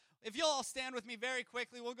if you'll all stand with me very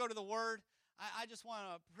quickly, we'll go to the Word. I just want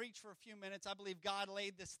to preach for a few minutes. I believe God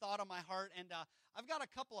laid this thought on my heart, and I've got a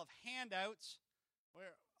couple of handouts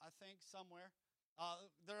where I think somewhere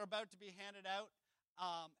they're about to be handed out,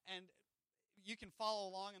 and you can follow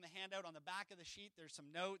along in the handout on the back of the sheet. There's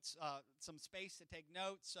some notes, some space to take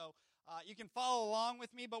notes, so you can follow along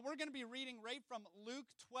with me. But we're going to be reading right from Luke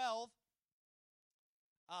 12,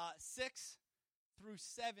 6 through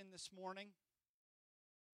 7 this morning.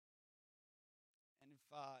 And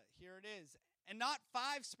here it is. And are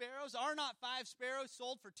not five sparrows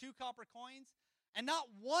sold for 2 copper coins? And not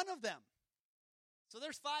one of them. So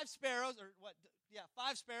there's 5 sparrows, or what? Yeah,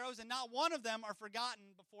 5 sparrows, and not one of them are forgotten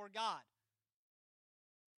before God.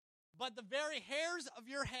 But the very hairs of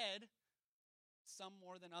your head, some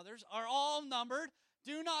more than others, are all numbered.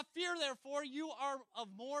 Do not fear, therefore, you are of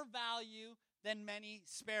more value than many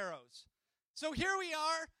sparrows. So here we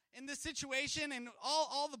are in this situation, and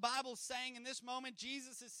all the Bible is saying in this moment,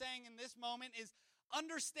 Jesus is saying in this moment, is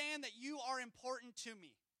understand that you are important to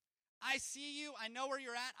me. I see you. I know where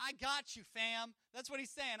you're at. I got you, fam. That's what he's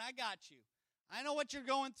saying. I got you. I know what you're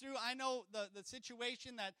going through. I know the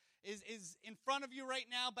situation that is in front of you right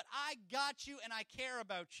now, but I got you and I care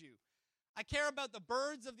about you. I care about the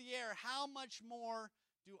birds of the air. How much more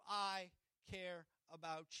do I care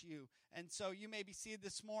about you? And so you may be seated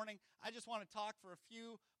this morning. I just want to talk for a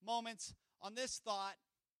few moments on this thought.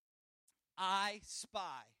 I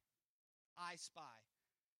spy. I spy.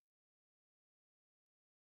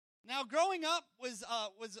 Now, growing up was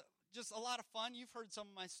just a lot of fun. You've heard some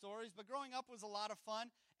of my stories, but growing up was a lot of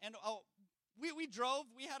fun. And we drove.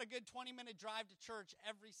 We had a good 20-minute drive to church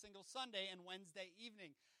every single Sunday and Wednesday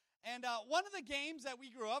evening. And one of the games that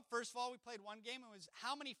we grew up, first of all, we played one game. It was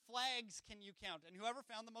how many flags can you count? And whoever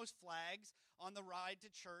found the most flags on the ride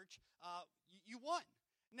to church, you won.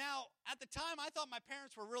 Now, at the time, I thought my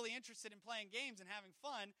parents were really interested in playing games and having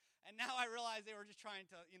fun. And now I realize they were just trying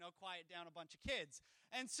to, quiet down a bunch of kids.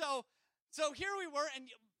 And so here we were.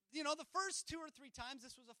 And, the first 2 or 3 times,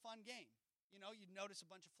 this was a fun game. You'd notice a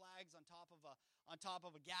bunch of flags on top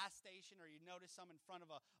of a gas station, or you'd notice some in front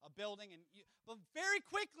of a building. But very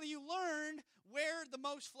quickly you learned where the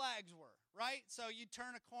most flags were, right? So you'd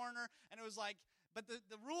turn a corner, and it was like, but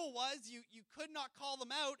the rule was you could not call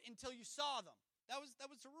them out until you saw them. That was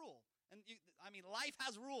the rule. And life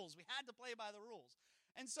has rules. We had to play by the rules.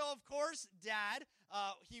 And so, of course, Dad,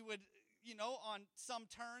 he would, on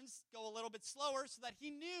some turns go a little bit slower so that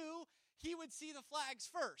he knew he would see the flags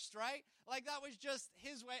first, right? Like that was just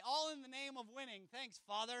his way, all in the name of winning. Thanks,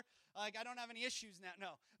 Father. Like I don't have any issues now.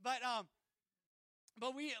 No. But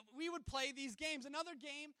we would play these games. Another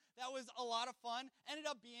game that was a lot of fun ended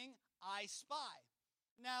up being I Spy.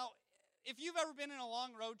 Now, if you've ever been in a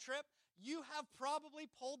long road trip, you have probably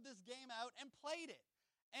pulled this game out and played it.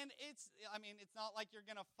 And it's not like you're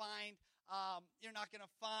going to find, you're not going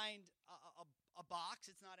to find a box.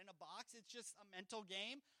 It's not in a box. It's just a mental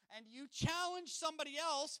game. And you challenge somebody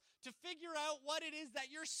else to figure out what it is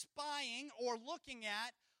that you're spying or looking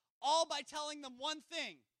at, all by telling them one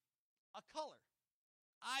thing, a color.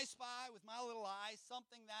 I spy with my little eye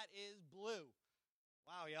something that is blue.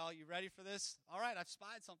 Wow, y'all, you ready for this? All right, I've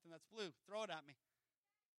spied something that's blue. Throw it at me.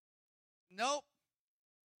 Nope.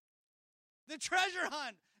 The treasure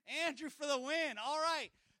hunt. Andrew for the win. All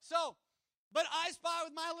right. So, but I Spy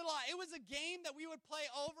with my little eye. It was a game that we would play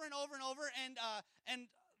over and over and over. And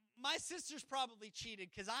my sisters probably cheated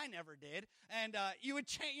because I never did. And you would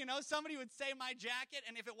somebody would say my jacket.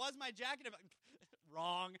 And if it was my jacket,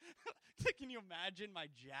 wrong. Can you imagine my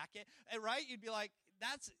jacket? Right? You'd be like,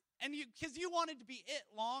 because you wanted to be it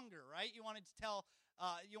longer, right? You wanted to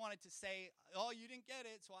you wanted to say, oh, you didn't get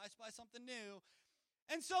it, so I spy something new.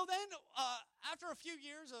 And so then, after a few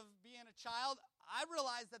years of being a child, I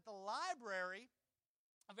realized that the library,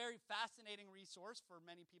 a very fascinating resource for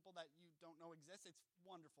many people that you don't know exists. It's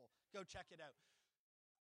wonderful. Go check it out.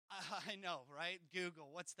 I know, right? Google,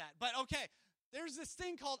 what's that? But okay, there's this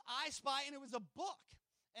thing called I Spy, and it was a book.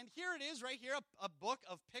 And here it is right here, a book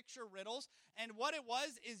of picture riddles. And what it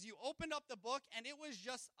was is you opened up the book, and it was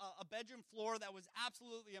just a bedroom floor that was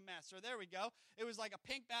absolutely a mess. So there we go. It was like a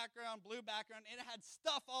pink background, blue background, and it had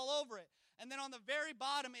stuff all over it. And then on the very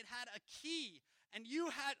bottom, it had a key. And you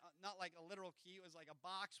had, not like a literal key, it was like a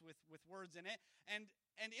box with words in it. And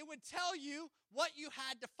it would tell you what you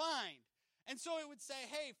had to find. And so it would say,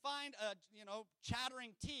 hey, find a,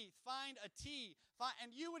 chattering teeth, find a T.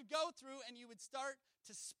 And you would go through and you would start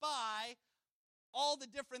to spy all the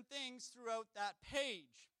different things throughout that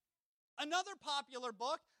page. Another popular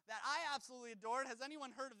book that I absolutely adored, has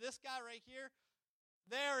anyone heard of this guy right here?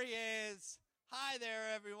 There he is. Hi there,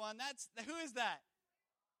 everyone. Who is that?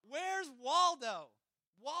 Where's Waldo?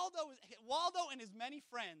 Waldo and his many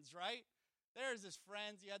friends, right? There's his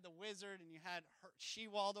friends. You had the wizard, and you had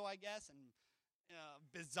She-Waldo, I guess, and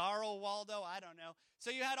Bizarro Waldo, I don't know.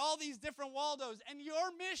 So you had all these different Waldos, and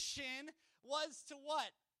your mission was to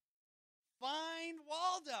what? Find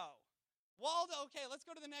Waldo. Okay, let's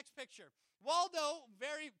go to the next picture. Waldo,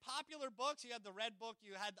 very popular books. You had the red book.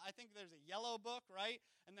 You had, I think there's a yellow book, right?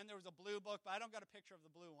 And then there was a blue book, but I don't got a picture of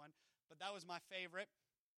the blue one, but that was my favorite.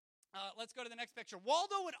 Let's go to the next picture.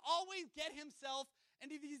 Waldo would always get himself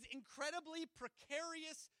into these incredibly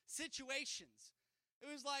precarious situations. It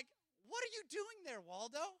was like, what are you doing there,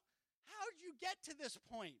 Waldo? How did you get to this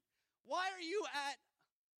point? Why are you at,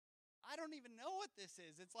 I don't even know what this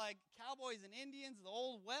is. It's like cowboys and Indians, the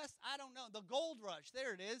Old West. I don't know. The gold rush.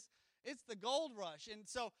 There it is. It's the gold rush. And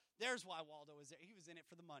so there's why Waldo was there. He was in it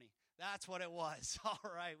for the money. That's what it was. All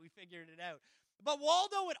right, we figured it out. But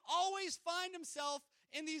Waldo would always find himself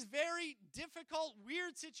in these very difficult,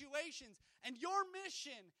 weird situations. And your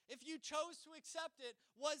mission, if you chose to accept it,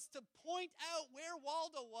 was to point out where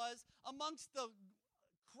Waldo was amongst the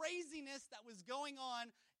craziness that was going on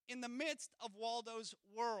in the midst of Waldo's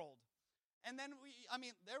world. And then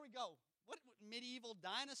there we go. What medieval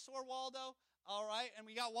dinosaur Waldo? All right, and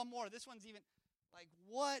we got one more. This one's even like,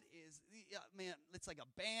 what is, man, it's like a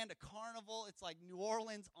band, a carnival. It's like New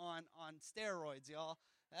Orleans on steroids, y'all.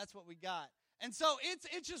 That's what we got. And so it's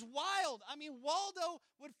just wild. I mean, Waldo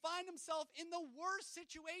would find himself in the worst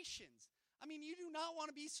situations. I mean, you do not want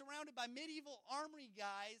to be surrounded by medieval armory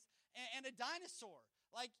guys and a dinosaur.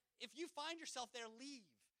 Like, if you find yourself there, leave.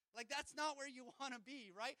 Like, that's not where you want to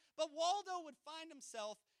be, right? But Waldo would find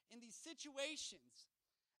himself in these situations.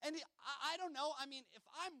 And I don't know, I mean, if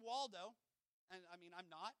I'm Waldo, and I mean, I'm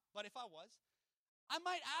not, but if I was, I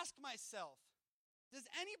might ask myself, does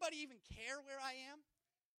anybody even care where I am?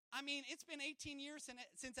 I mean, it's been 18 years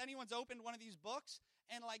since anyone's opened one of these books,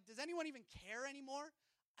 and like, does anyone even care anymore?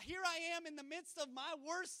 Here I am in the midst of my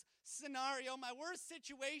worst scenario, my worst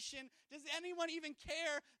situation. Does anyone even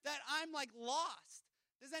care that I'm like lost?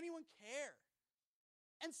 Does anyone care?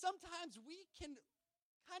 And sometimes we can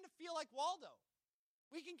kind of feel like Waldo.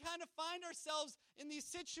 We can kind of find ourselves in these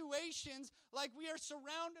situations like we are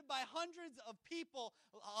surrounded by hundreds of people,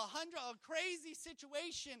 a crazy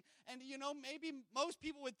situation. And, maybe most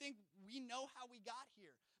people would think we know how we got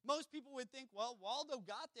here. Most people would think, well, Waldo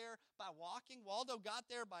got there by walking. Waldo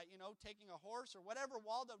got there by, taking a horse or whatever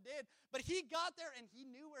Waldo did. But he got there and he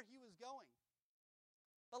knew where he was going.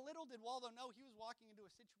 But little did Waldo know he was walking into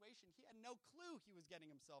a situation he had no clue he was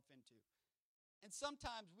getting himself into. And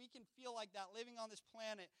sometimes we can feel like that living on this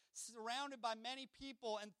planet, surrounded by many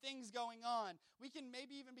people and things going on. We can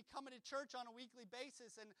maybe even be coming to church on a weekly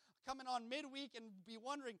basis and coming on midweek and be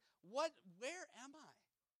wondering, where am I?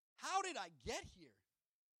 How did I get here?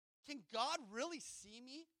 Can God really see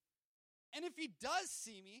me? And if he does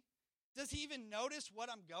see me, does he even notice what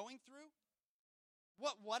I'm going through?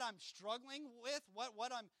 What I'm struggling with, what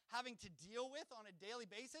I'm having to deal with on a daily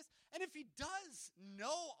basis? And if he does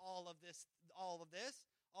know all of these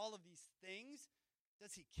things,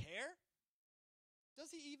 does he care? Does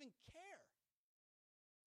he even care?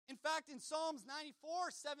 In fact, in Psalms 94,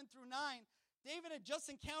 7 through 9, David had just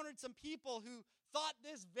encountered some people who thought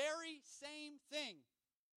this very same thing.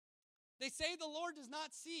 They say the Lord does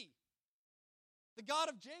not see. The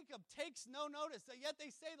God of Jacob takes no notice, yet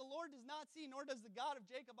they say the Lord does not see, nor does the God of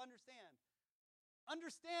Jacob understand.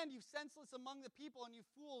 Understand, you senseless among the people, and you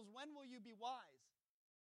fools, when will you be wise?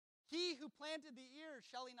 He who planted the ear,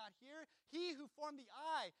 shall he not hear? He who formed the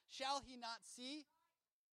eye, shall he not see?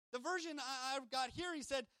 The version I've got here, he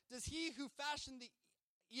said, does he who fashioned the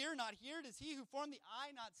ear not hear? Does he who formed the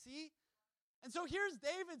eye not see? And so here's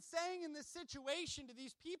David saying in this situation to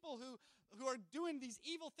these people who are doing these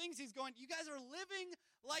evil things, he's going, you guys are living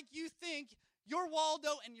like you think you're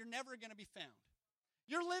Waldo and you're never going to be found.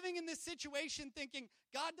 You're living in this situation thinking,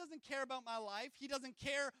 God doesn't care about my life. He doesn't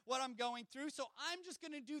care what I'm going through. So I'm just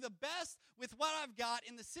going to do the best with what I've got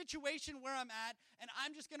in the situation where I'm at, and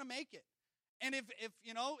I'm just going to make it. And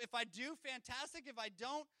if I do, fantastic. If I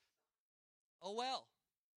don't, oh well.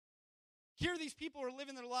 Here these people are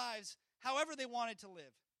living their lives however they wanted to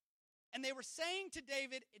live. And they were saying to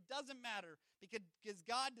David, it doesn't matter because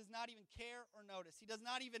God does not even care or notice. He does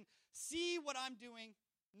not even see what I'm doing,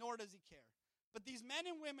 nor does he care. But these men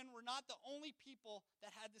and women were not the only people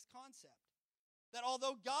that had this concept. That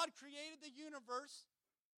although God created the universe,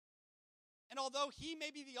 and although he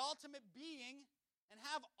may be the ultimate being and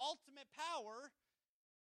have ultimate power,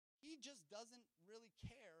 he just doesn't really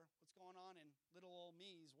care what's going on in little old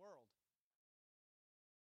me's world.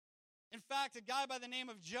 In fact, a guy by the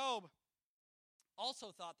name of Job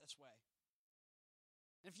also thought this way.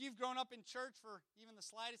 If you've grown up in church for even the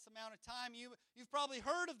slightest amount of time, you've probably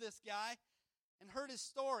heard of this guy and heard his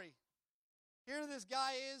story. Here this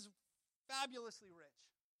guy is, fabulously rich,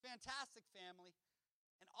 fantastic family,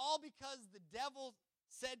 and all because the devil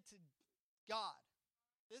said to God,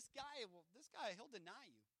 this guy, he'll deny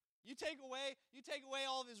you. You take away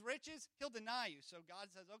all of his riches, he'll deny you. So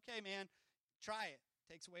God says, okay, man, try it.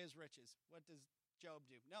 Takes away his riches. What does Job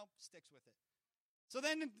do? No, sticks with it. So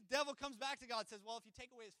then the devil comes back to God and says, well, if you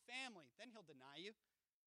take away his family, then he'll deny you.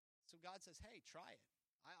 So God says, hey, try it.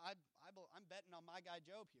 I'm betting on my guy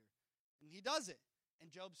Job here. And he does it. And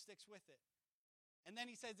Job sticks with it. And then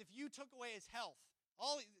he says, if you took away his health,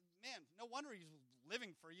 no wonder he's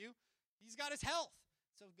living for you. He's got his health.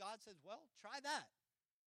 So God says, well, try that.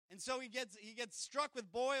 And so he gets struck with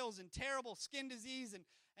boils and terrible skin disease.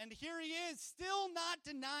 And here he is, still not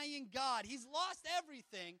denying God. He's lost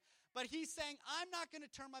everything. But he's saying, I'm not going to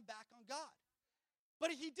turn my back on God.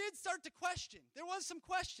 But he did start to question. There was some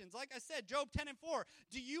questions. Like I said, Job 10:4.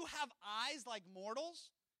 Do you have eyes like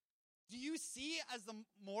mortals? Do you see as the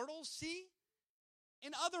mortals see?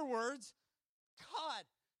 In other words, God,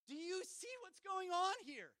 do you see what's going on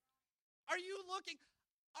here? Are you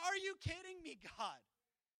kidding me, God?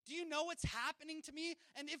 Do you know what's happening to me?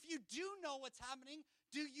 And if you do know what's happening,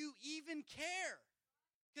 do you even care?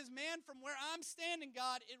 Because, man, from where I'm standing,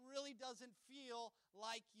 God, it really doesn't feel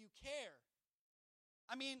like you care.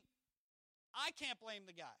 I mean, I can't blame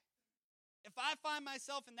the guy. If I find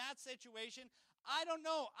myself in that situation, I don't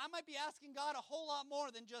know. I might be asking God a whole lot more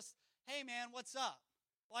than just, hey, man, what's up?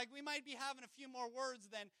 Like, we might be having a few more words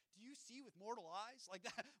than, do you see with mortal eyes? Like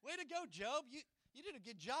that. Way to go, Job. You did a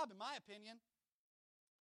good job, in my opinion.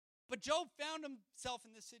 But Job found himself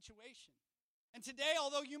in this situation. And today,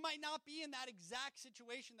 although you might not be in that exact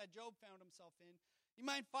situation that Job found himself in, you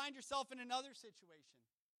might find yourself in another situation.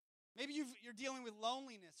 Maybe you're dealing with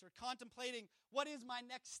loneliness or contemplating, what is my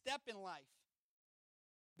next step in life?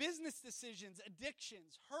 Business decisions,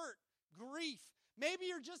 addictions, hurt, grief. Maybe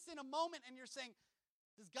you're just in a moment and you're saying,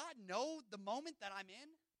 does God know the moment that I'm in?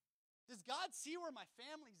 Does God see where my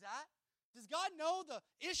family's at? Does God know the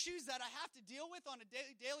issues that I have to deal with on a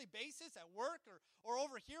daily basis at work or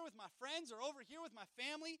over here with my friends or over here with my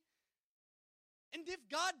family? And if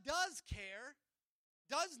God does care,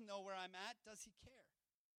 does know where I'm at, does he care?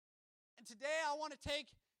 And today I want to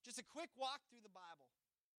take just a quick walk through the Bible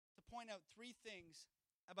to point out 3 things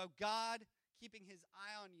about God keeping his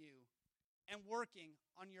eye on you and working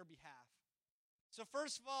on your behalf. So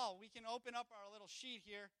first of all, we can open up our little sheet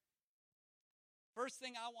here. First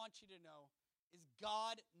thing I want you to know is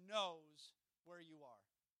God knows where you are.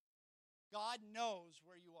 God knows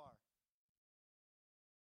where you are.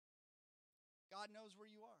 God knows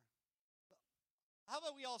where you are. How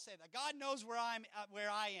about we all say that? God knows where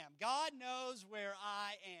I am. God knows where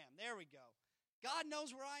I am. There we go. God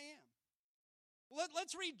knows where I am.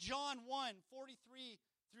 Let's read John 1:43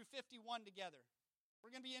 through 51 together.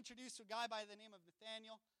 We're going to be introduced to a guy by the name of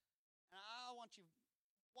Nathaniel. And I want you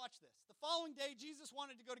watch this. The following day, Jesus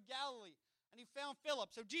wanted to go to Galilee, and he found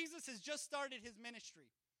Philip. So Jesus has just started his ministry.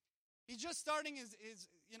 He's just starting he's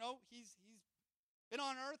been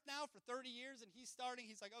on earth now for 30 years, and he's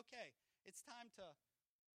like, okay, it's time to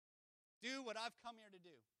do what I've come here to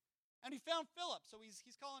do. And he found Philip, so he's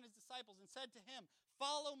calling his disciples and said to him,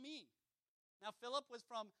 follow me. Now, Philip was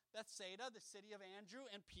from Bethsaida, the city of Andrew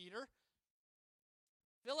and Peter.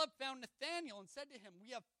 Philip found Nathanael and said to him,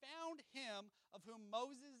 we have found him of whom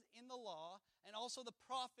Moses in the law and also the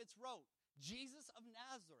prophets wrote, Jesus of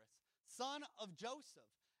Nazareth, son of Joseph.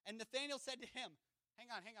 And Nathanael said to him,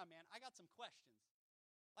 hang on, man, I got some questions.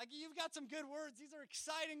 Like, you've got some good words. These are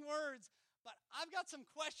exciting words, but I've got some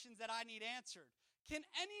questions that I need answered. Can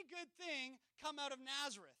any good thing come out of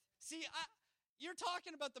Nazareth? See, you're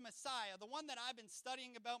talking about the Messiah, the one that I've been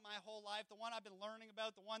studying about my whole life, the one I've been learning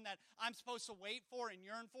about, the one that I'm supposed to wait for and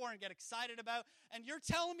yearn for and get excited about, and you're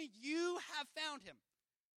telling me you have found him.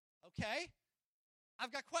 Okay? I've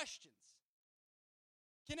got questions.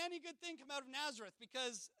 Can any good thing come out of Nazareth?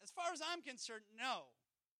 Because as far as I'm concerned, no.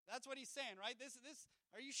 That's what he's saying, right? This.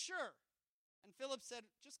 Are you sure? And Philip said,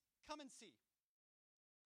 just come and see.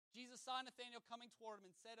 Jesus saw Nathanael coming toward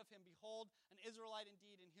him and said of him, behold, an Israelite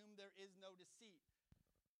indeed, in whom there is no deceit.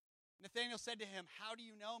 Nathanael said to him, how do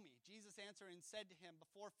you know me? Jesus answered and said to him,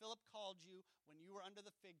 before Philip called you, when you were under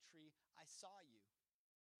the fig tree, I saw you.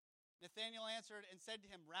 Nathanael answered and said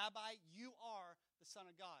to him, Rabbi, you are the Son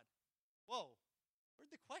of God. Whoa,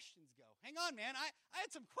 where'd the questions go? Hang on, man, I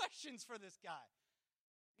had some questions for this guy.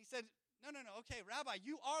 He said, no. Okay, Rabbi,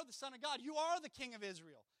 you are the Son of God. You are the King of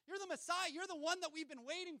Israel. You're the Messiah. You're the one that we've been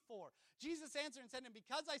waiting for. Jesus answered and said to him,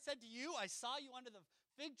 because I said to you, I saw you under the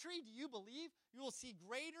fig tree, do you believe? You will see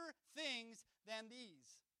greater things than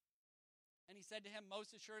these. And he said to him,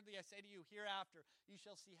 most assuredly I say to you, hereafter you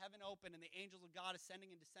shall see heaven open and the angels of God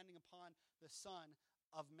ascending and descending upon the Son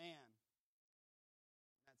of Man.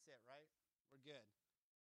 That's it, right? We're good.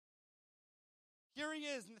 Here he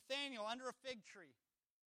is, Nathanael, under a fig tree.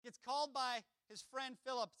 Gets called by his friend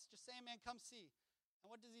Philip, just saying, man, come see.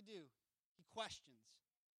 And what does he do? He questions.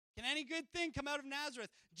 Can any good thing come out of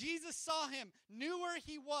Nazareth? Jesus saw him, knew where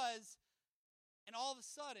he was, and all of a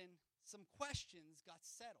sudden, some questions got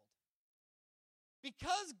settled.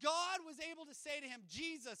 Because God was able to say to him,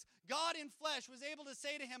 Jesus, God in flesh, was able to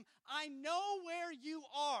say to him, I know where you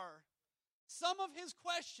are. Some of his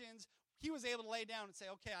questions, he was able to lay down and say,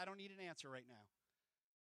 okay, I don't need an answer right now.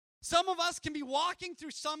 Some of us can be walking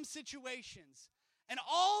through some situations, and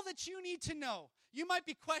all that you need to know, you might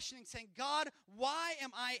be questioning, saying, God, why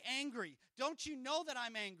am I angry? Don't you know that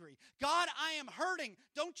I'm angry? God, I am hurting.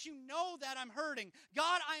 Don't you know that I'm hurting?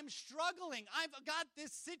 God, I am struggling. I've got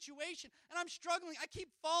this situation, and I'm struggling. I keep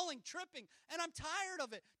falling, tripping, and I'm tired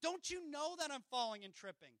of it. Don't you know that I'm falling and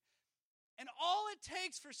tripping? And all it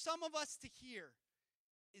takes for some of us to hear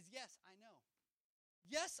is, yes, I know.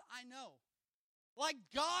 Yes, I know. Like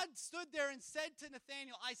God stood there and said to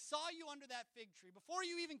Nathanael, I saw you under that fig tree. Before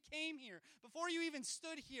you even came here, before you even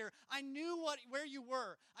stood here, I knew where you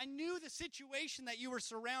were. I knew the situation that you were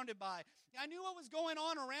surrounded by. I knew what was going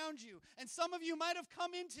on around you. And some of you might have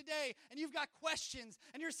come in today and you've got questions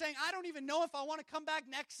and you're saying, I don't even know if I want to come back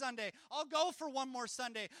next Sunday. I'll go for one more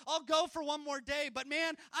Sunday. I'll go for one more day. But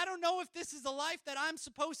man, I don't know if this is the life that I'm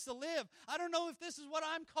supposed to live. I don't know if this is what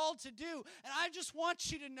I'm called to do. And I just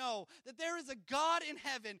want you to know that there is a God in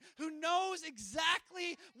heaven who knows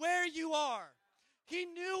exactly where you are. He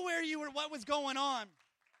knew where you were, what was going on.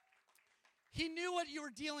 He knew what you were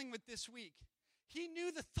dealing with this week. He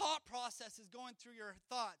knew the thought processes going through your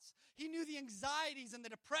thoughts. He knew the anxieties and the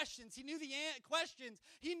depressions. He knew the questions.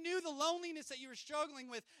 He knew the loneliness that you were struggling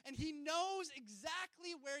with. And he knows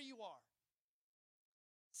exactly where you are.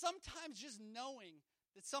 Sometimes just knowing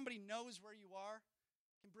that somebody knows where you are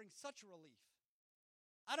can bring such a relief.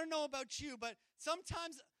 I don't know about you, but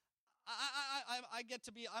sometimes I get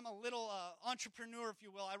to be, I'm a little entrepreneur, if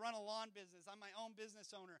you will. I run a lawn business. I'm my own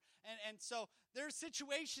business owner. And so there's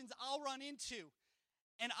situations I'll run into.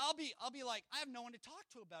 And I'll be like, I have no one to talk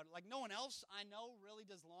to about it. Like no one else I know really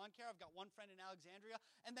does lawn care. I've got one friend in Alexandria.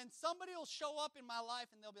 And then somebody will show up in my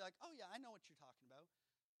life and they'll be like, oh yeah, I know what you're talking about.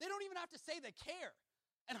 They don't even have to say they care.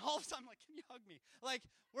 And all of a sudden I'm like, can you hug me? Like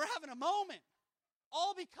we're having a moment.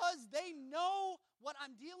 All because they know what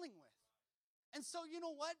I'm dealing with. And so you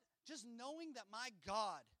know what? Just knowing that my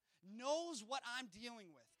God knows what I'm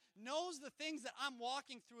dealing with, knows the things that I'm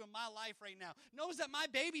walking through in my life right now, knows that my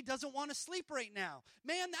baby doesn't want to sleep right now.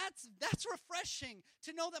 Man, that's refreshing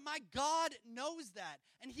to know that my God knows that.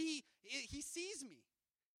 And he sees me.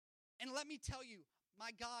 And let me tell you,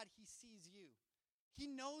 my God, he sees you. He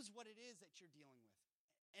knows what it is that you're dealing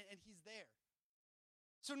with. And he's there.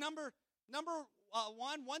 So number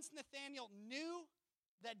one, once Nathanael knew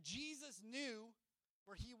that Jesus knew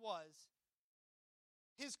where he was,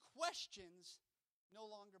 his questions no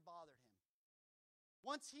longer bothered him.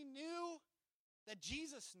 Once he knew that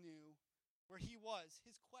Jesus knew where he was,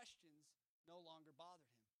 his questions no longer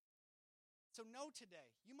bothered him. So know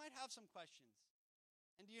today, you might have some questions.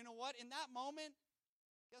 And do you know what? In that moment,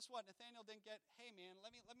 guess what? Nathanael didn't get, hey man,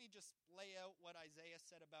 let me just lay out what Isaiah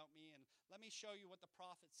said about me, and let me show you what the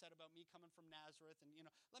prophet said about me coming from Nazareth, and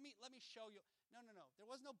let me show you. No. There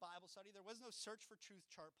was no Bible study. There was no search for truth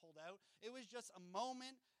chart pulled out. It was just a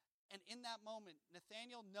moment, and in that moment,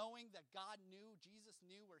 Nathanael, knowing that God knew, Jesus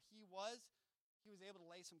knew where he was able to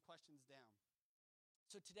lay some questions down.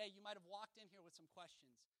 So today, you might have walked in here with some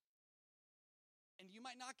questions, and you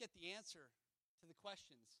might not get the answer to the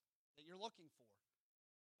questions that you're looking for.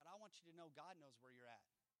 But I want you to know God knows where you're at.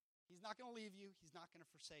 He's not going to leave you. He's not going to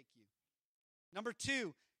forsake you. Number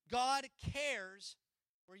 2, God cares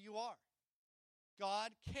where you are.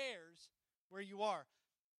 God cares where you are.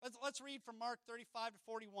 Let's read from Mark 35 to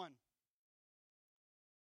 41.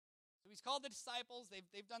 So he's called the disciples.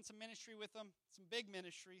 They've done some ministry with him, some big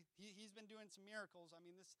ministry. He's been doing some miracles. I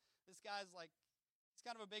mean, this guy's like, he's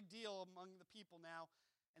kind of a big deal among the people now.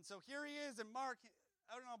 And so here he is, and Mark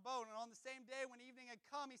out on a boat, and on the same day when evening had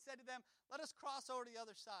come, he said to them, let us cross over to the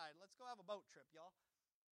other side. Let's go have a boat trip, y'all.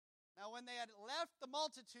 Now when they had left the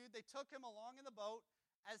multitude, they took him along in the boat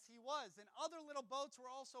as he was, and other little boats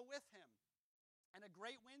were also with him. And a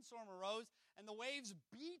great windstorm arose, and the waves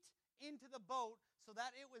beat into the boat so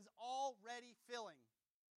that it was already filling.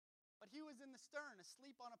 But he was in the stern,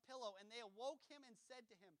 asleep on a pillow, and they awoke him and said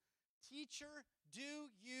to him, "Teacher, do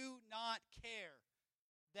you not care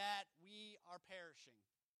that we are perishing?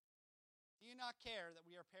 Do you not care that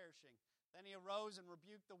we are perishing?" Then he arose and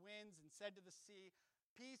rebuked the winds and said to the sea,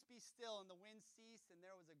 "Peace, be still." And the wind ceased, and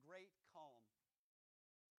there was a great calm.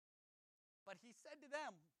 But he said to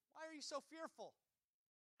them, "Why are you so fearful?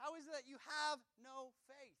 How is it that you have no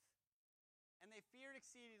faith?" And they feared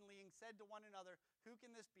exceedingly and said to one another, "Who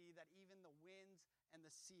can this be that even the winds and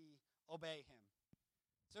the sea obey him?"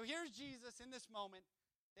 So here's Jesus in this moment.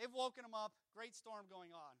 They've woken him up. Great storm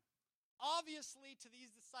going on. Obviously, to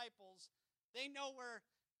these disciples, they know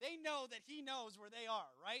that he knows where they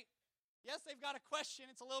are, right? Yes, they've got a question.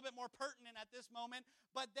 It's a little bit more pertinent at this moment,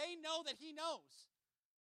 but they know that he knows.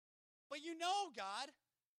 But you know, God.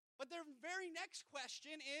 But their very next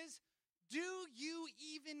question is, do you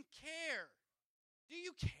even care? Do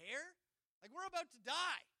you care? Like, we're about to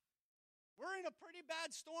die. We're in a pretty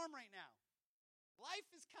bad storm right now.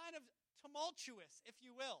 Life is kind of tumultuous, if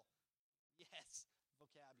you will. Yes,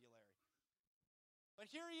 vocabulary. But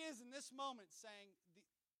here he is in this moment saying, these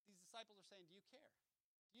disciples are saying, do you care?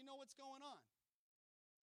 Do you know what's going on?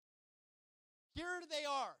 Here they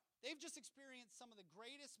are. They've just experienced some of the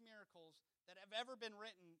greatest miracles that have ever been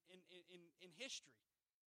written in history.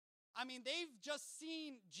 I mean, they've just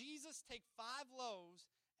seen Jesus take 5 loaves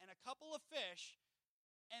and a couple of fish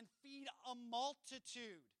and feed a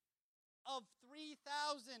multitude of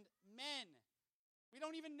 3,000 men. We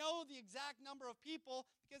don't even know the exact number of people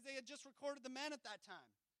because they had just recorded the men at that time.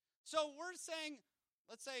 So we're saying,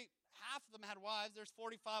 let's say half of them had wives. There's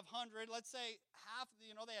 4,500. Let's say half,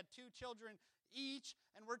 they had 2 children each,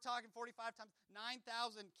 and we're talking 45 times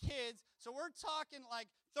 9,000 kids. So we're talking like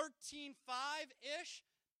 13,500-ish.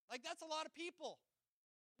 Like, that's a lot of people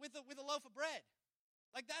with a loaf of bread.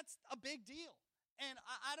 Like, that's a big deal. And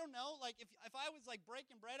I don't know, like, if I was, like,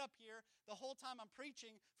 breaking bread up here the whole time I'm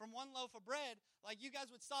preaching from one loaf of bread, like, you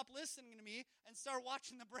guys would stop listening to me and start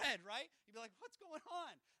watching the bread, right? You'd be like, what's going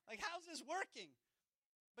on? Like, how's this working?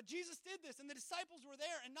 But Jesus did this, and the disciples were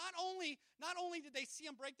there, and not only did they see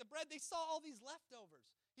him break the bread, they saw all these leftovers.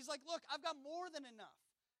 He's like, look, I've got more than enough.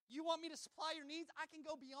 You want me to supply your needs? I can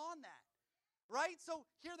go beyond that, right? So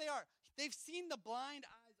here they are. They've seen the blind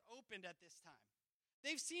eyes opened at this time.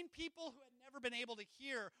 They've seen people who had never been able to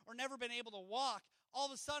hear or never been able to walk. All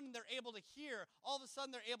of a sudden, they're able to hear. All of a sudden,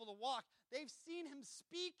 they're able to walk. They've seen him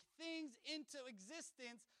speak things into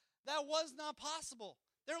existence that was not possible.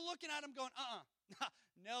 They're looking at him going,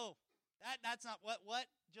 no, that's not what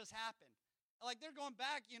just happened. Like, they're going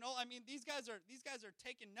back, these guys are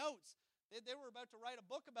taking notes. They were about to write a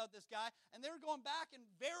book about this guy, and they were going back and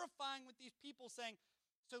verifying with these people saying,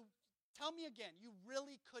 so tell me again, you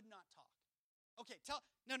really could not talk. Okay,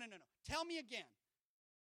 no. Tell me again.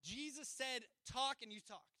 Jesus said, talk, and you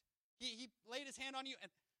talked. He laid his hand on you, and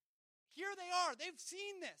here they are. They've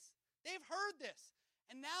seen this. They've heard this.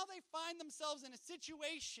 And now they find themselves in a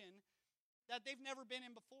situation that they've never been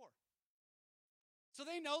in before. So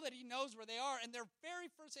they know that he knows where they are, and their very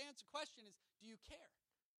first question is, do you care?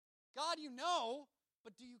 God, you know,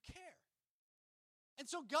 but do you care? And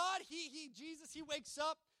so God, Jesus, he wakes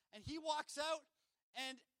up, and he walks out,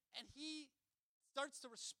 and he starts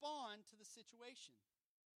to respond to the situation.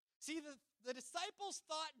 See, the disciples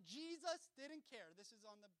thought Jesus didn't care. This is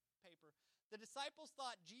on the paper. The disciples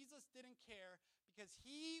thought Jesus didn't care because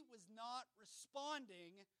he was not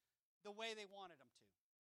responding the way they wanted him to.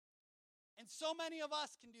 And so many of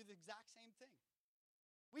us can do the exact same thing.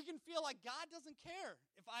 We can feel like God doesn't care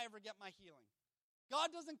if I ever get my healing.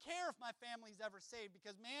 God doesn't care if my family's ever saved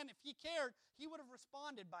because, man, if he cared, he would have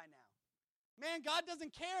responded by now. Man, God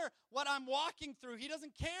doesn't care what I'm walking through. He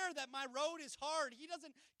doesn't care that my road is hard. He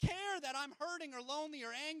doesn't care that I'm hurting or lonely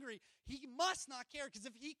or angry. He must not care, because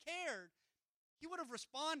if he cared, he would have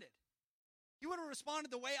responded. He would have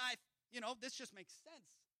responded the way this just makes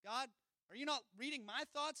sense. God, are you not reading my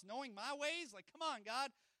thoughts, knowing my ways? Like, come on,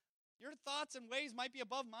 God. Your thoughts and ways might be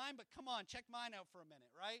above mine, but come on, check mine out for a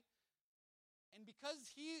minute, right? And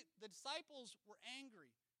because the disciples were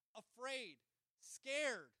angry, afraid,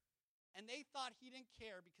 scared, and they thought he didn't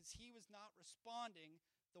care because he was not responding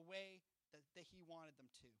the way that he wanted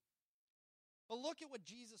them to. But look at what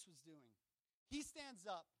Jesus was doing. He stands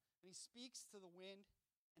up and he speaks to the wind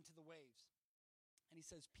and to the waves. And he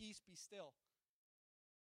says, peace, be still.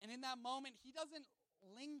 And in that moment, he doesn't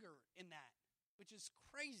linger in that, which is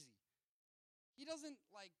crazy. He's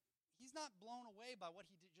not blown away by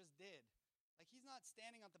what he just did. Like, he's not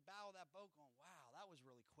standing at the bow of that boat going, wow, that was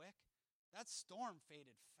really quick. that storm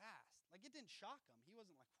faded fast. Like, it didn't shock him. He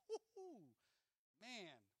wasn't like, whoo,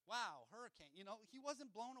 man, wow, hurricane. He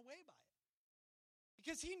wasn't blown away by it.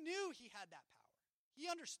 Because he knew he had that power. He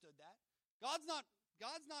understood that. God's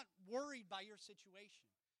not worried by your situation.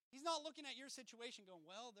 He's not looking at your situation going,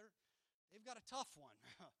 well, they've got a tough one.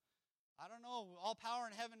 I don't know, all power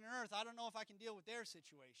in heaven and earth. I don't know if I can deal with their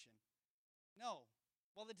situation. No.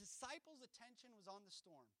 While the disciples' attention was on the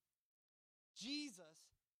storm,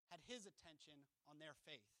 Jesus had his attention on their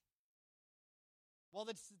faith. While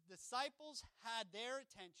the disciples had their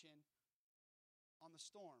attention on the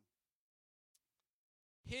storm,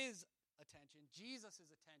 his attention, Jesus'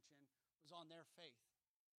 attention, was on their faith.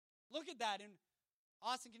 Look at that. And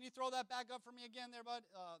Austin, can you throw that back up for me again there, bud?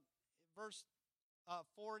 Verse 39,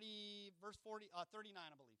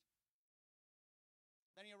 I believe.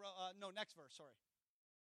 Then next verse, sorry.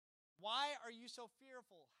 Why are you so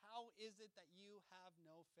fearful? How is it that you have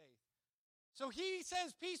no faith? So he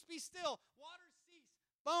says, peace, be still. Water cease.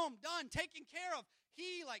 Boom, done, taken care of.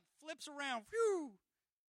 He flips around. Phew.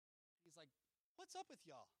 He's like, what's up with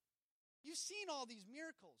y'all? You've seen all these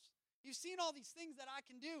miracles. You've seen all these things that I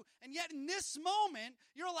can do. And yet in this moment,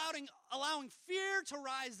 you're allowing fear to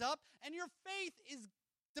rise up, and your faith is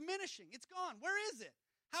diminishing. It's gone. Where is it?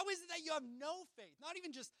 How is it that you have no faith? Not even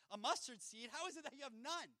just a mustard seed. How is it that you have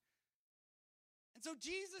none? And so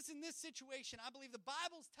Jesus in this situation, I believe the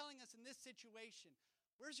Bible's telling us in this situation,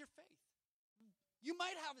 where's your faith? You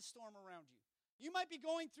might have a storm around you. You might be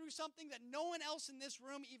going through something that no one else in this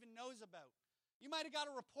room even knows about. You might have got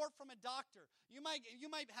a report from a doctor. You might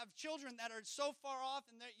have children that are so far off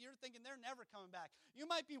and you're thinking they're never coming back. You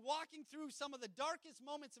might be walking through some of the darkest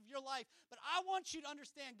moments of your life, but I want you to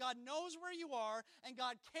understand God knows where you are and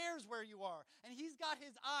God cares where you are. And he's got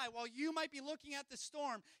his eye. While you might be looking at the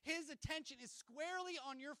storm, his attention is squarely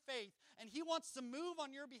on your faith, and he wants to move on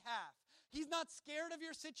your behalf. He's not scared of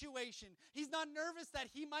your situation. He's not nervous that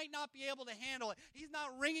he might not be able to handle it. He's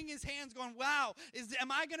not wringing his hands going, wow,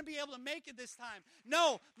 am I going to be able to make it this time?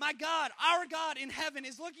 No, my God, our God in heaven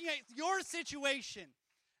is looking at your situation.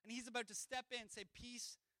 And he's about to step in and say,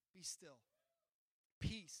 peace, be still.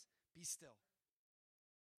 Peace, be still.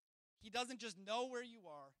 He doesn't just know where you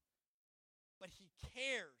are, but he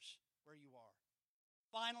cares where you are.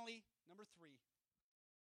 Finally, number 3,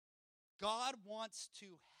 God wants to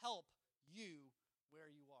help you where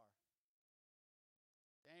you are.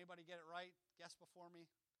 Did anybody get it right? Guess before me?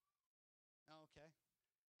 No, okay.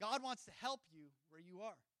 God wants to help you where you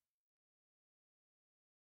are.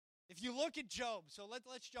 If you look at Job, so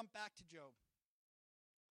let's jump back to Job.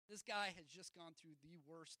 This guy has just gone through the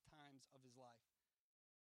worst times of his life.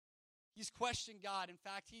 He's questioned God. In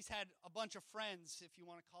fact, he's had a bunch of friends, if you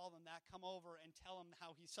want to call them that, come over and tell him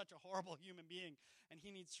how he's such a horrible human being and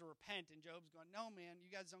he needs to repent. And Job's going, no, man, you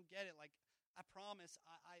guys don't get it. Like, I promise,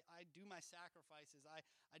 I do my sacrifices. I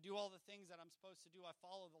do all the things that I'm supposed to do. I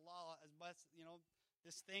follow the law as much,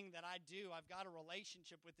 this thing that I do. I've got a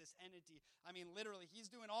relationship with this entity. I mean, literally, he's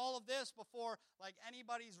doing all of this before,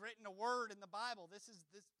 anybody's written a word in the Bible.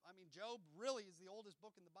 Job really is the oldest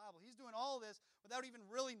book in the Bible. He's doing all of this without even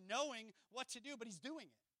really knowing what to do, but he's doing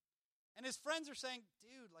it. And his friends are saying,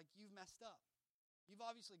 dude, you've messed up. You've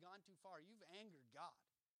obviously gone too far. You've angered God.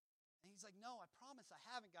 And he's like, no, I promise I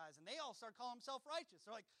haven't, guys. And they all start calling him self-righteous.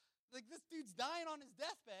 They're like, this dude's dying on his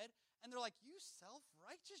deathbed, and they're like, you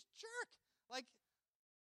self-righteous jerk.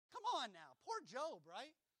 Come on now. Poor Job,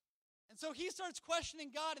 right? And so he starts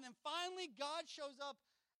questioning God, and then finally God shows up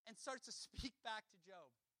and starts to speak back to Job.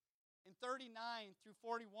 In 39 through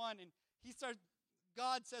 41, and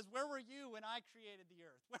God says, where were you when I created the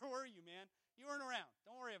earth? Where were you, man? You weren't around.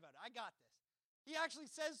 Don't worry about it. I got this. He actually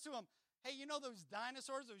says to him, hey, you know those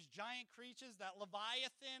dinosaurs, those giant creatures, that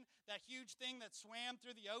Leviathan, that huge thing that swam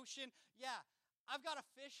through the ocean? Yeah, I've got a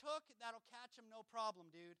fish hook that'll catch him no problem,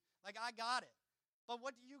 dude. I got it. But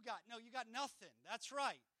what do you got? No, you got nothing. That's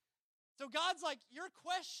right. So God's like, you're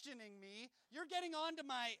questioning me. You're getting onto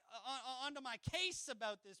my case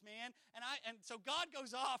about this, man. And so God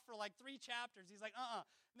goes off for 3 chapters. He's like,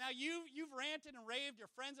 Now you've ranted and raved.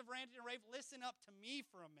 Your friends have ranted and raved. Listen up to me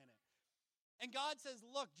for a minute. And God says,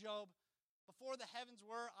 look, Job, before the heavens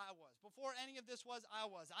were, I was. Before any of this was, I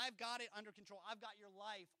was. I've got it under control. I've got your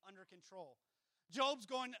life under control. Job's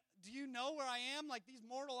going, do you know where I am? These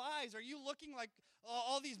mortal eyes. Are you looking like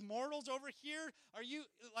all these mortals over here? Are you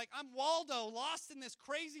I'm Waldo, lost in this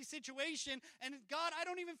crazy situation? And God, I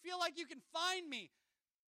don't even feel like you can find me.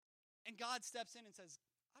 And God steps in and says,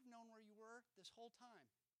 I've known where you were this whole time.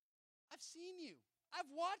 I've seen you.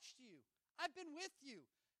 I've watched you. I've been with you.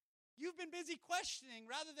 You've been busy questioning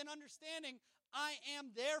rather than understanding I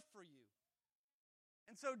am there for you.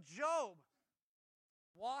 And so Job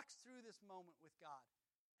walks through this moment with God.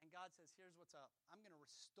 And God says, here's what's up. I'm going to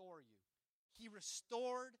restore you. He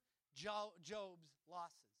restored Job's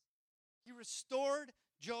losses. He restored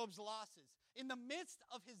Job's losses. In the midst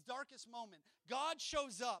of his darkest moment, God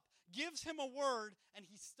shows up, gives him a word, and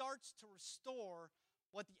he starts to restore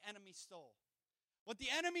what the enemy stole. What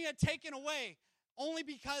the enemy had taken away, only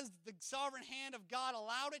because the sovereign hand of God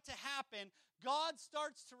allowed it to happen, God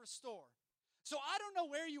starts to restore. So I don't know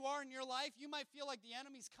where you are in your life. You might feel like the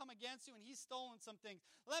enemy's come against you and he's stolen some things.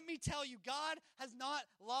 Let me tell you, God has not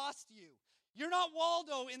lost you. You're not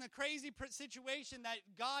Waldo in a crazy situation that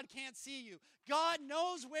God can't see you. God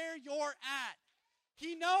knows where you're at.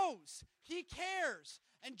 He knows. He cares.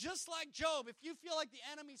 And just like Job, if you feel like the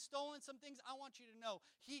enemy's stolen some things, I want you to know,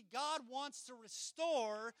 God wants to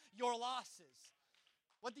restore your losses.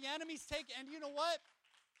 What the enemy's taken, and you know what?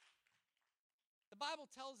 The Bible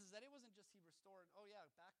tells us that it wasn't just he restored,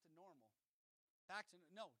 back to normal.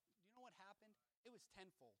 No, you know what happened? It was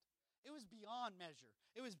tenfold. It was beyond measure.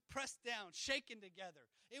 It was pressed down, shaken together.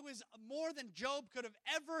 It was more than Job could have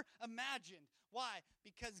ever imagined. Why?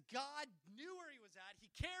 Because God knew where he was at,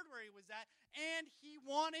 he cared where he was at, and he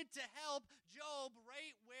wanted to help Job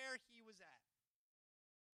right where he was at.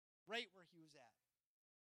 Right where he was at.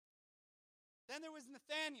 Then there was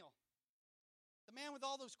Nathaniel, the man with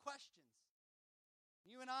all those questions.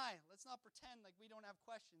 You and I, let's not pretend like we don't have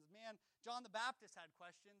questions. Man, John the Baptist had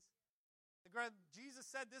questions. Jesus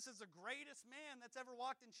said this is the greatest man that's ever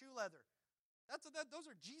walked in shoe leather. Those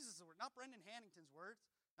are Jesus' words, not Brendan Hannington's words.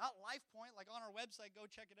 Not Life Point, like on our website, go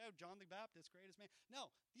check it out. John the Baptist, greatest man. No,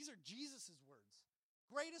 these are Jesus' words.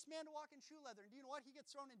 Greatest man to walk in shoe leather. And do you know what? He gets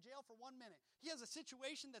thrown in jail for 1 minute. He has a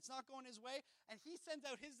situation that's not going his way, and he sends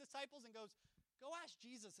out his disciples and goes, go ask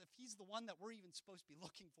Jesus if he's the one that we're even supposed to be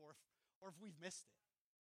looking for, or if we've missed it.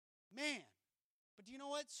 Man. But do you know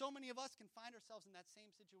what? So many of us can find ourselves in that same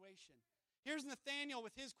situation. Here's Nathaniel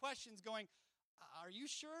with his questions going, are you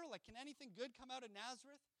sure? Like, can anything good come out of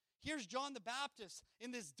Nazareth? Here's John the Baptist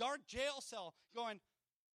in this dark jail cell going,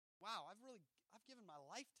 wow, I've given my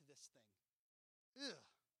life to this thing. Ugh,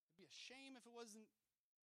 it'd be a shame if it wasn't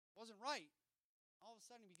right. All of a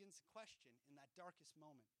sudden he begins to question in that darkest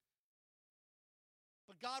moment.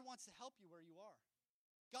 But God wants to help you where you are.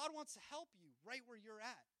 God wants to help you right where you're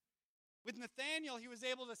at. With Nathaniel, he was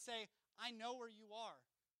able to say, I know where you are.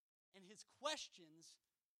 And his questions,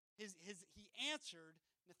 he answered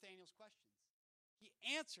Nathaniel's questions. He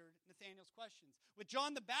answered Nathaniel's questions. With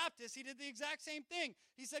John the Baptist, he did the exact same thing.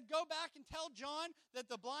 He said, go back and tell John that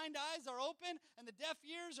the blind eyes are open and the deaf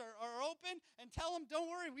ears are open, and tell him, don't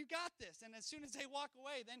worry, we've got this. And as soon as they walk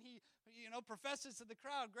away, then he professes to the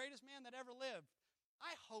crowd, greatest man that ever lived.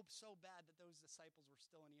 I hope so bad that those disciples were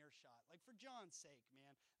still in earshot. Like, for John's sake,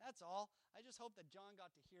 man. That's all. I just hope that John got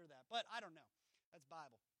to hear that. But I don't know. That's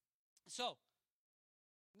Bible. So,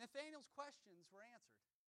 Nathaniel's questions were answered.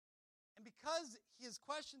 And because his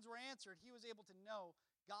questions were answered, he was able to know,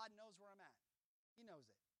 God knows where I'm at. He knows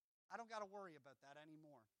it. I don't got to worry about that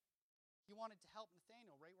anymore. He wanted to help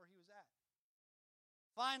Nathaniel right where he was at.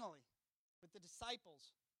 Finally, with the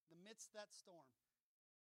disciples, in the midst of that storm,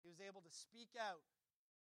 he was able to speak out,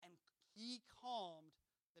 and he calmed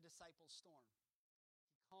the disciples' storm.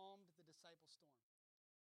 He calmed the disciples' storm.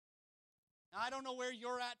 Now, I don't know where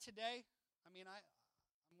you're at today. I mean, I'm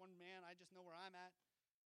one man. I just know where I'm at.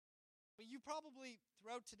 But you probably,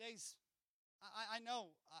 throughout today's, I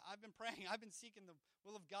know, I've been praying. I've been seeking the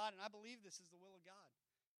will of God, and I believe this is the will of God.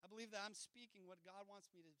 I believe that I'm speaking what God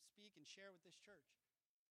wants me to speak and share with this church.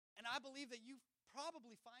 And I believe that you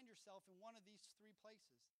probably find yourself in one of these three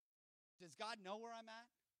places. Does God know where I'm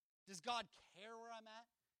at? Does God care where I'm at?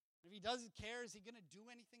 And if he doesn't care, is he going to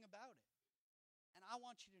do anything about it? And I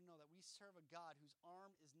want you to know that we serve a God whose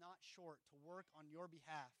arm is not short to work on your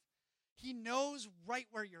behalf. He knows right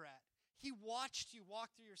where you're at. He watched you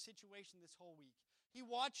walk through your situation this whole week. He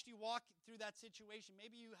watched you walk through that situation.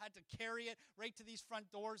 Maybe you had to carry it right to these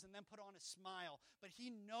front doors and then put on a smile. But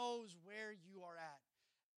he knows where you are at.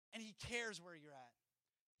 And he cares where you're at.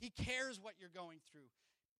 He cares what you're going through.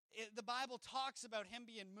 The Bible talks about him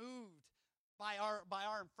being moved by our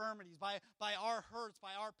infirmities, by our hurts,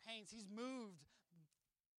 by our pains. He's moved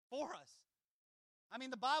for us. I mean,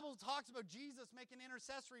 the Bible talks about Jesus making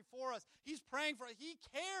intercessory for us. He's praying for us. He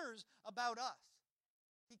cares about us.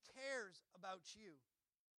 He cares about you.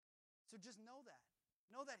 So just know that.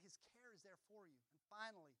 Know that his care is there for you. And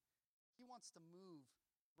finally, he wants to move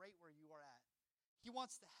right where you are at. He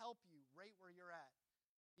wants to help you right where you're at.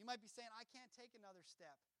 You might be saying, I can't take another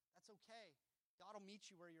step. That's okay. God will meet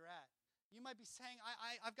you where you're at. You might be saying,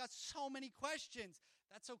 I've got so many questions.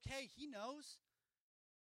 That's okay. He knows.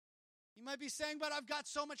 You might be saying, but I've got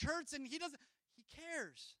so much hurts, and he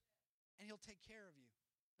cares, and he'll take care of you.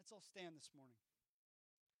 Let's all stand this morning.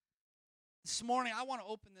 This morning, I want to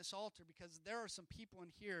open this altar because there are some people in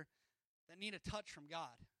here that need a touch from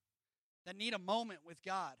God, that need a moment with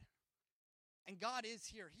God. And God is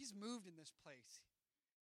here. He's moved in this place.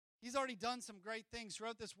 He's already done some great things.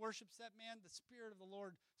 Throughout this worship set, man, the Spirit of the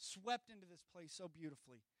Lord swept into this place so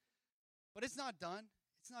beautifully. But it's not done.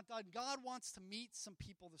 It's not done. God wants to meet some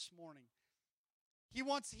people this morning. He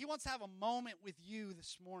wants to have a moment with you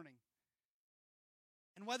this morning.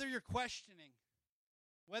 And whether you're questioning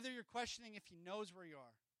if he knows where you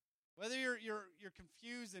are, whether you're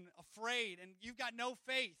confused and afraid and you've got no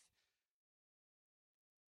faith,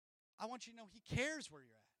 I want you to know he cares where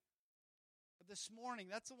you're at. But this morning,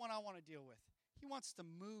 that's the one I want to deal with. He wants to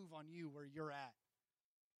move on you where you're at.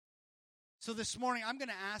 So this morning, I'm going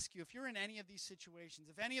to ask you, if you're in any of these situations,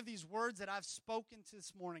 if any of these words that I've spoken to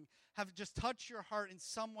this morning have just touched your heart in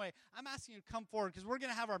some way, I'm asking you to come forward because we're going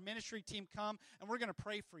to have our ministry team come and we're going to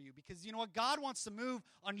pray for you because you know what? God wants to move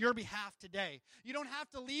on your behalf today. You don't have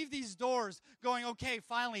to leave these doors going, okay,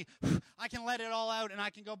 finally, I can let it all out and I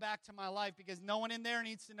can go back to my life because no one in there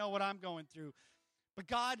needs to know what I'm going through. But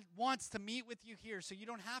God wants to meet with you here so you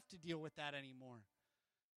don't have to deal with that anymore.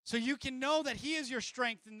 So you can know that he is your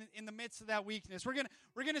strength in the midst of that weakness. We're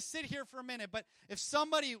gonna sit here for a minute, but if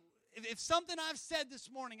something I've said this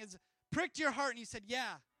morning has pricked your heart and you said,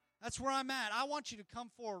 yeah, that's where I'm at, I want you to come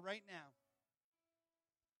forward right now.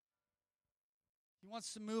 He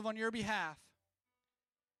wants to move on your behalf.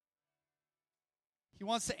 He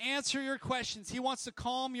wants to answer your questions. He wants to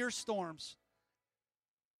calm your storms.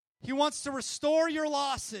 He wants to restore your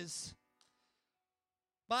losses.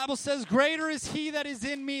 Bible says, greater is he that is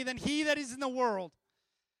in me than he that is in the world.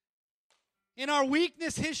 In our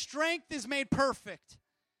weakness, his strength is made perfect.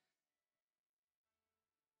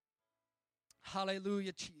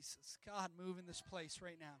 Hallelujah, Jesus. God, move in this place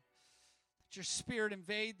right now. Let your Spirit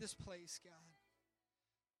invade this place, God.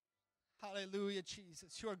 Hallelujah,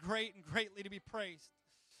 Jesus. You are great and greatly to be praised.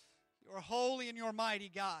 You are holy and you are mighty,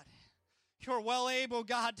 God. You are well able,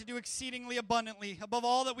 God, to do exceedingly abundantly, above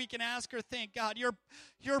all that we can ask or think, God.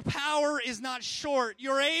 Your power is not short.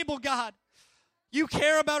 You're able, God. You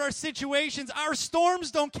care about our situations. Our storms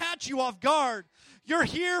don't catch you off guard. You're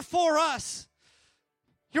here for us.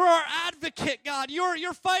 You're our advocate, God.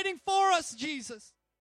 You're fighting for us, Jesus.